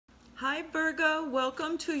Hi Virgo,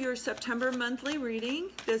 welcome to your September monthly reading.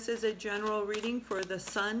 This is a general reading for the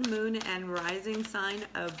sun, moon, and rising sign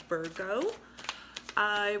of Virgo.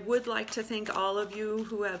 I would like to thank all of you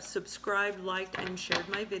who have subscribed, liked, and shared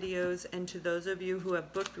my videos, and to those of you who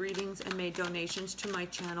have booked readings and made donations to my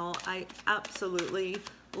channel. I absolutely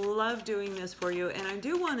love doing this for you, and I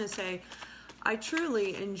do want to say I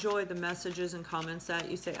truly enjoy the messages and comments that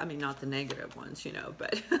you say. I mean, not the negative ones, you know,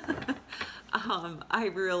 but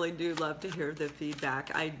I really do love to hear the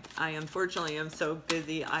feedback. I unfortunately am so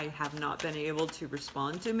busy, I have not been able to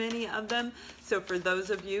respond to many of them. So for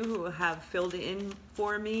those of you who have filled in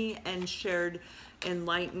for me and shared,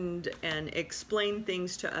 enlightened, and explained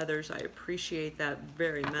things to others, I appreciate that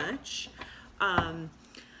very much.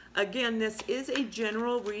 Again, this is a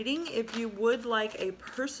general reading. If you would like a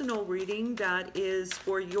personal reading that is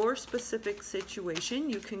for your specific situation,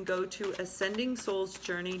 you can go to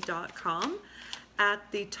AscendingSoulsJourney.com. At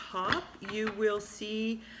the top, you will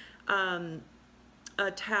see a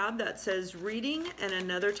tab that says reading and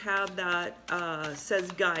another tab that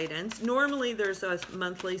says guidance. Normally there's a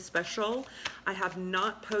monthly special. I have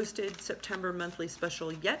not posted September monthly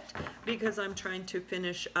special yet because I'm trying to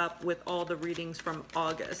finish up with all the readings from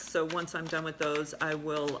August. So once I'm done with those, I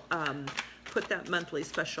will put that monthly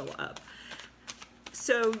special up.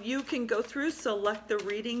 So you can go through, select the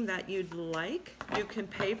reading that you'd like. You can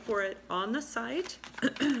pay for it on the site.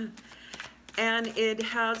 And it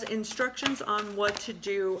has instructions on what to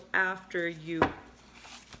do after you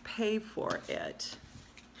pay for it.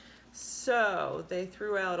 So they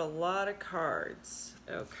threw out a lot of cards.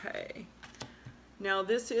 Okay. Now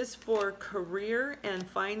this is for career and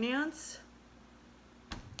finance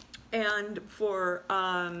and for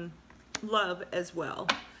love as well.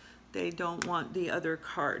 They don't want the other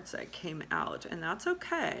cards that came out, and that's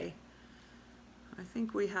okay. I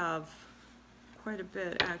think we have quite a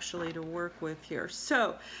bit actually to work with here.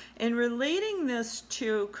 So in relating this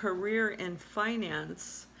to career and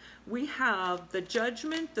finance, we have the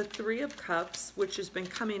Judgment, the Three of Cups, which has been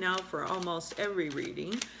coming out for almost every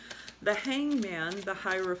reading, the Hangman, the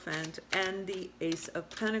Hierophant, and the Ace of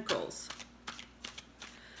Pentacles.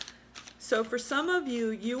 So for some of you,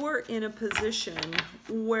 you are in a position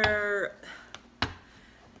where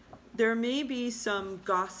there may be some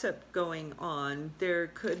gossip going on. There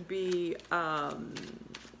could be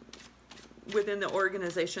within the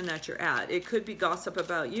organization that you're at. It could be gossip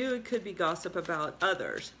about you. It could be gossip about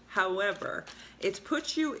others. However, it's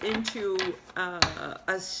put you into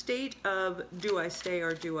a state of, do I stay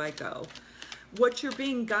or do I go? What you're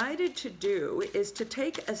being guided to do is to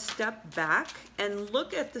take a step back and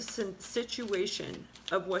look at the situation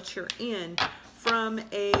of what you're in from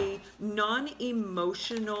a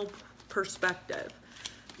non-emotional perspective.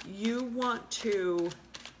 You want to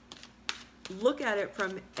look at it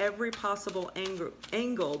from every possible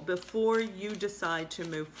angle before you decide to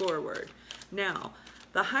move forward. Now,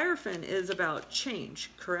 the Hierophant is about change,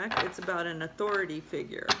 correct? It's about an authority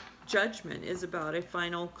figure. Judgment is about a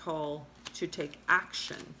final call to take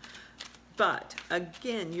action. But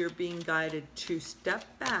again, you're being guided to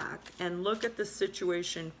step back and look at the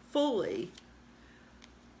situation fully.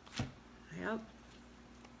 Yep.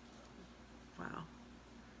 Wow.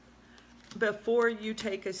 Before you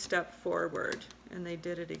take a step forward. And they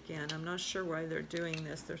did it again. I'm not sure why they're doing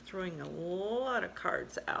this. They're throwing a lot of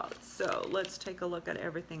cards out. So let's take a look at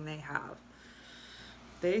everything they have.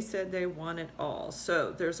 They said they want it all.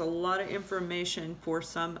 So there's a lot of information for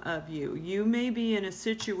some of you. You may be in a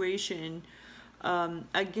situation,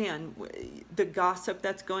 again, the gossip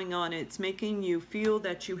that's going on, it's making you feel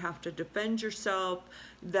that you have to defend yourself,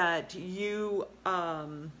 that you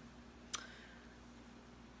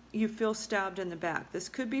feel stabbed in the back. This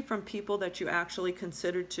could be from people that you actually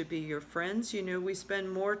considered to be your friends. You know, we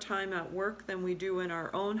spend more time at work than we do in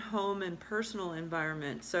our own home and personal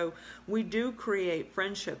environment. So we do create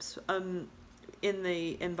friendships in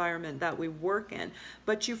the environment that we work in.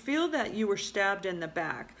 But you feel that you were stabbed in the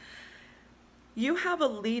back. You have a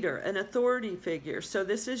leader, an authority figure. So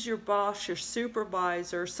this is your boss, your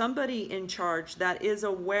supervisor, somebody in charge that is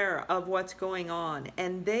aware of what's going on.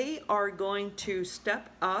 And they are going to step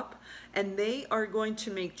up and they are going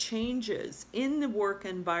to make changes in the work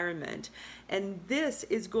environment. And this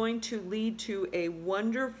is going to lead to a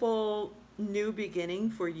wonderful new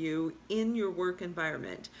beginning for you in your work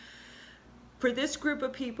environment. For this group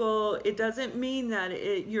of people, it doesn't mean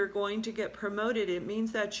that you're going to get promoted. It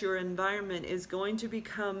means that your environment is going to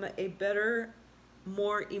become a better,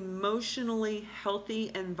 more emotionally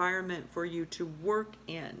healthy environment for you to work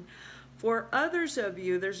in. For others of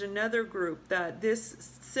you, there's another group that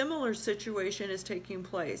this similar situation is taking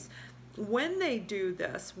place. when they do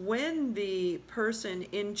this, when the person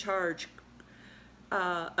in charge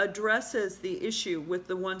addresses the issue with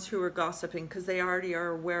the ones who are gossiping, because they already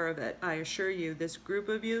are aware of it, I assure you, this group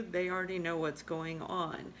of you, they already know what's going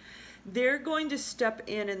on. They're going to step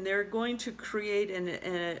in and they're going to create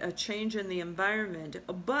a change in the environment,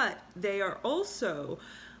 but they are also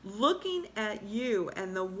looking at you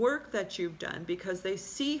and the work that you've done, because they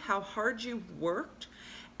see how hard you've worked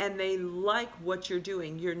and they like what you're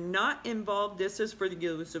doing. You're not involved. This is for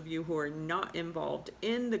those of you who are not involved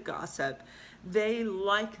in the gossip. They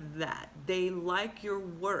like that. They like your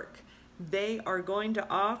work. They are going to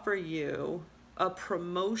offer you a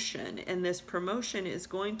promotion, and this promotion is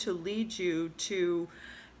going to lead you to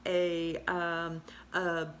a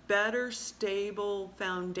better, stable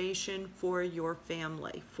foundation for your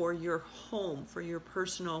family, for your home, for your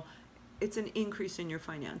personal. It's an increase in your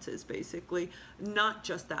finances, basically. Not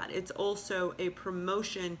just that, it's also a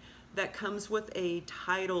promotion that comes with a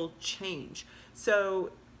title change.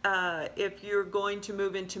 So if you're going to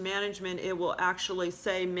move into management, it will actually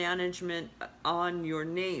say management on your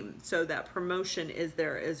name. So that promotion is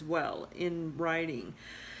there as well in writing.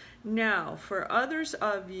 Now, for others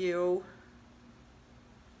of you,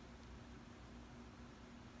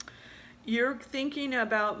 you're thinking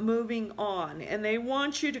about moving on and they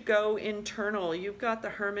want you to go internal. You've got the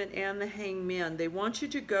Hermit and the Hangman. They want you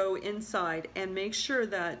to go inside and make sure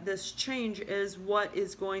that this change is what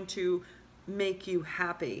is going to make you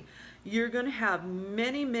happy. You're going to have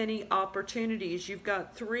many, many opportunities. You've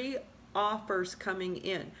got 3 offers coming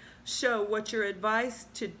in. So what you're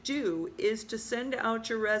advised to do is to send out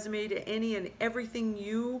your resume to any and everything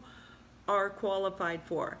you are qualified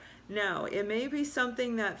for. Now, it may be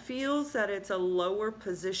something that feels that it's a lower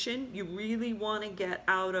position. You really want to get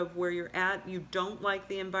out of where you're at. You don't like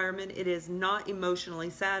the environment. It is not emotionally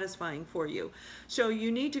satisfying for you. So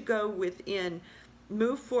you need to go within,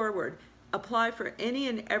 move forward. Apply for any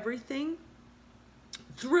and everything.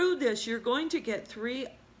 Through this, you're going to get 3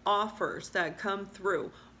 offers that come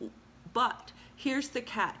through. But here's the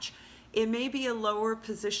catch. It may be a lower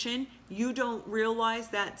position. You don't realize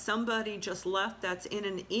that somebody just left that's in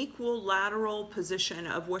an equilateral position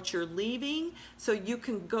of what you're leaving. So you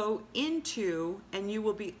can go into and you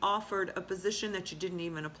will be offered a position that you didn't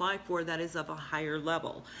even apply for that is of a higher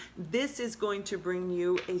level. This is going to bring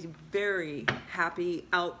you a very happy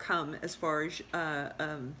outcome as far as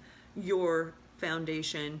your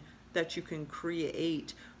foundation that you can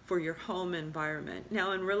create for your home environment.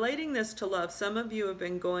 Now, in relating this to love, some of you have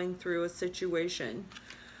been going through a situation.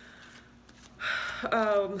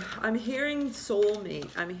 I'm hearing soulmate.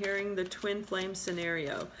 I'm hearing the twin flame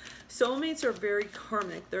scenario. Soulmates are very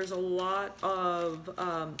karmic. There's a lot of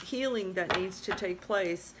healing that needs to take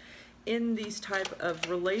place in these type of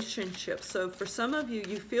relationships. So for some of you,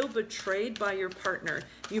 you feel betrayed by your partner.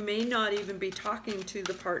 You may not even be talking to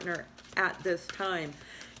the partner at this time.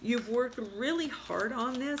 You've worked really hard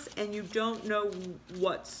on this and you don't know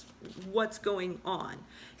what's going on.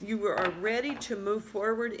 You are ready to move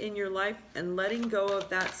forward in your life and letting go of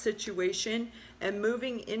that situation and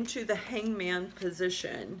moving into the Hangman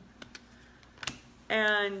position.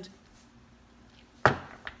 And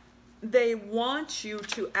they want you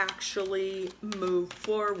to actually move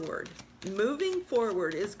forward. Moving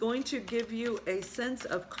forward is going to give you a sense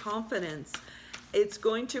of confidence. It's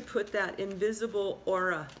going to put that invisible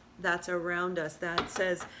aura that's around us that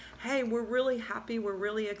says, hey, we're really happy, we're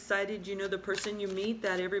really excited. You know, the person you meet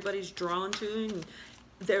that everybody's drawn to and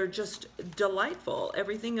they're just delightful.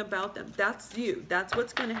 Everything about them, that's you. That's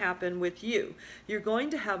what's going to happen with you. You're going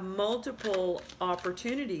to have multiple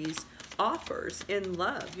opportunities, offers in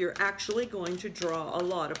love. You're actually going to draw a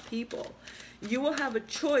lot of people. You will have a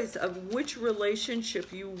choice of which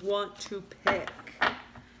relationship you want to pick.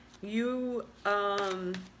 You,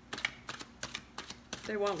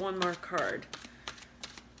 they want one more card.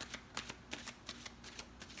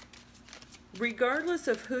 Regardless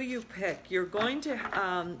of who you pick, you're going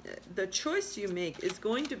to, the choice you make is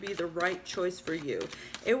going to be the right choice for you.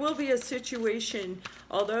 It will be a situation,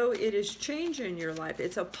 although it is change in your life,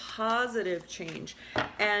 it's a positive change.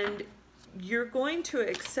 And you're going to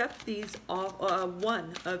accept these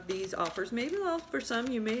one of these offers. Maybe, well, for some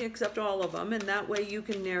you may accept all of them, and that way you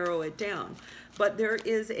can narrow it down. But there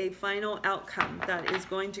is a final outcome that is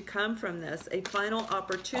going to come from this, a final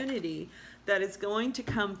opportunity that is going to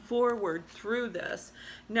come forward through this.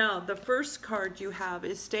 Now, the first card you have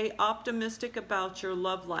is stay optimistic about your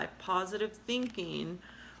love life. Positive thinking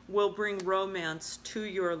will bring romance to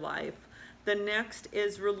your life. The next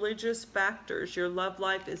is religious factors. Your love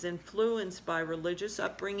life is influenced by religious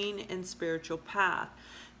upbringing and spiritual path.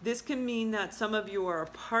 This can mean that some of you are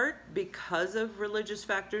apart because of religious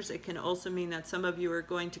factors. It can also mean that some of you are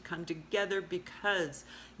going to come together because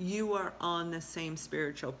you are on the same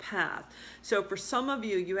spiritual path. So for some of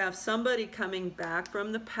you, you have somebody coming back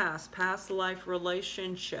from the past life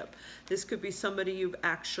relationship. This could be somebody you've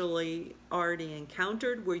actually already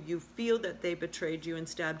encountered where you feel that they betrayed you and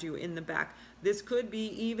stabbed you in the back. This could be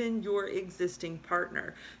even your existing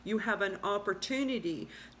partner. You have an opportunity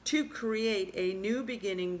to create a new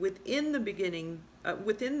beginning within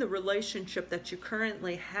the relationship that you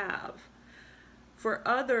currently have. For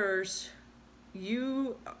others,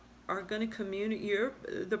 you are going to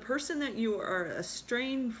communicate. The person that you are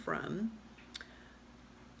estranged from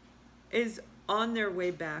is on their way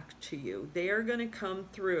back to you. They are going to come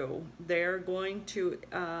through. They are going to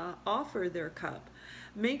offer their cup.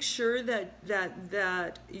 Make sure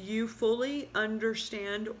that you fully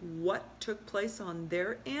understand what took place on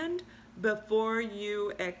their end before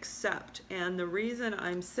you accept. And the reason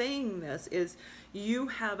I'm saying this is you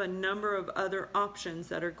have a number of other options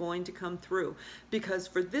that are going to come through, because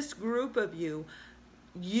for this group of you,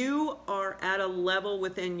 you are at a level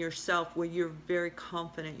within yourself where you're very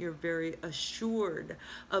confident, you're very assured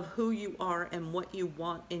of who you are and what you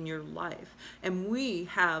want in your life. And we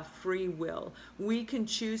have free will. We can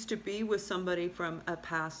choose to be with somebody from a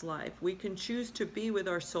past life. We can choose to be with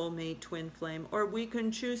our soulmate twin flame, or we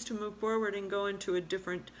can choose to move forward and go into a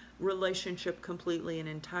different relationship completely and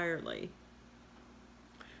entirely.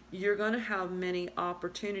 You're going to have many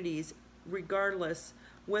opportunities regardless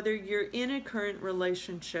whether you're in a current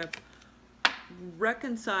relationship,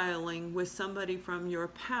 reconciling with somebody from your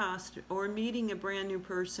past, or meeting a brand new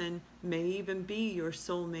person, may even be your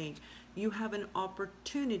soulmate. You have an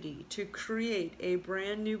opportunity to create a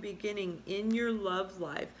brand new beginning in your love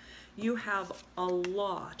life. You have a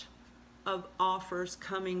lot of offers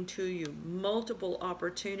coming to you, multiple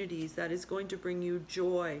opportunities that is going to bring you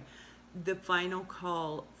joy. The final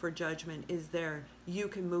call for judgment is there. You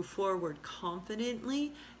can move forward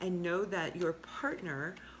confidently and know that your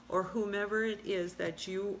partner, or whomever it is that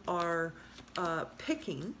you are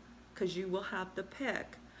picking, because you will have the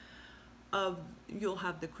pick of, you'll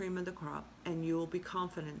have the cream of the crop, and you'll be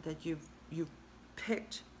confident that you've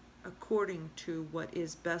picked according to what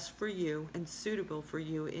is best for you and suitable for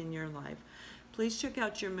you in your life. Please check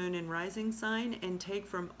out your moon and rising sign and take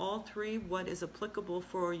from all three what is applicable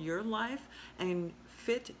for your life and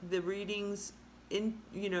fit the readings in.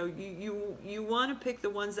 You want to pick the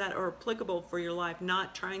ones that are applicable for your life,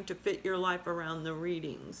 not trying to fit your life around the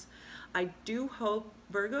readings. I do hope,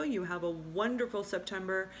 Virgo, you have a wonderful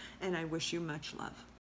September, and I wish you much love.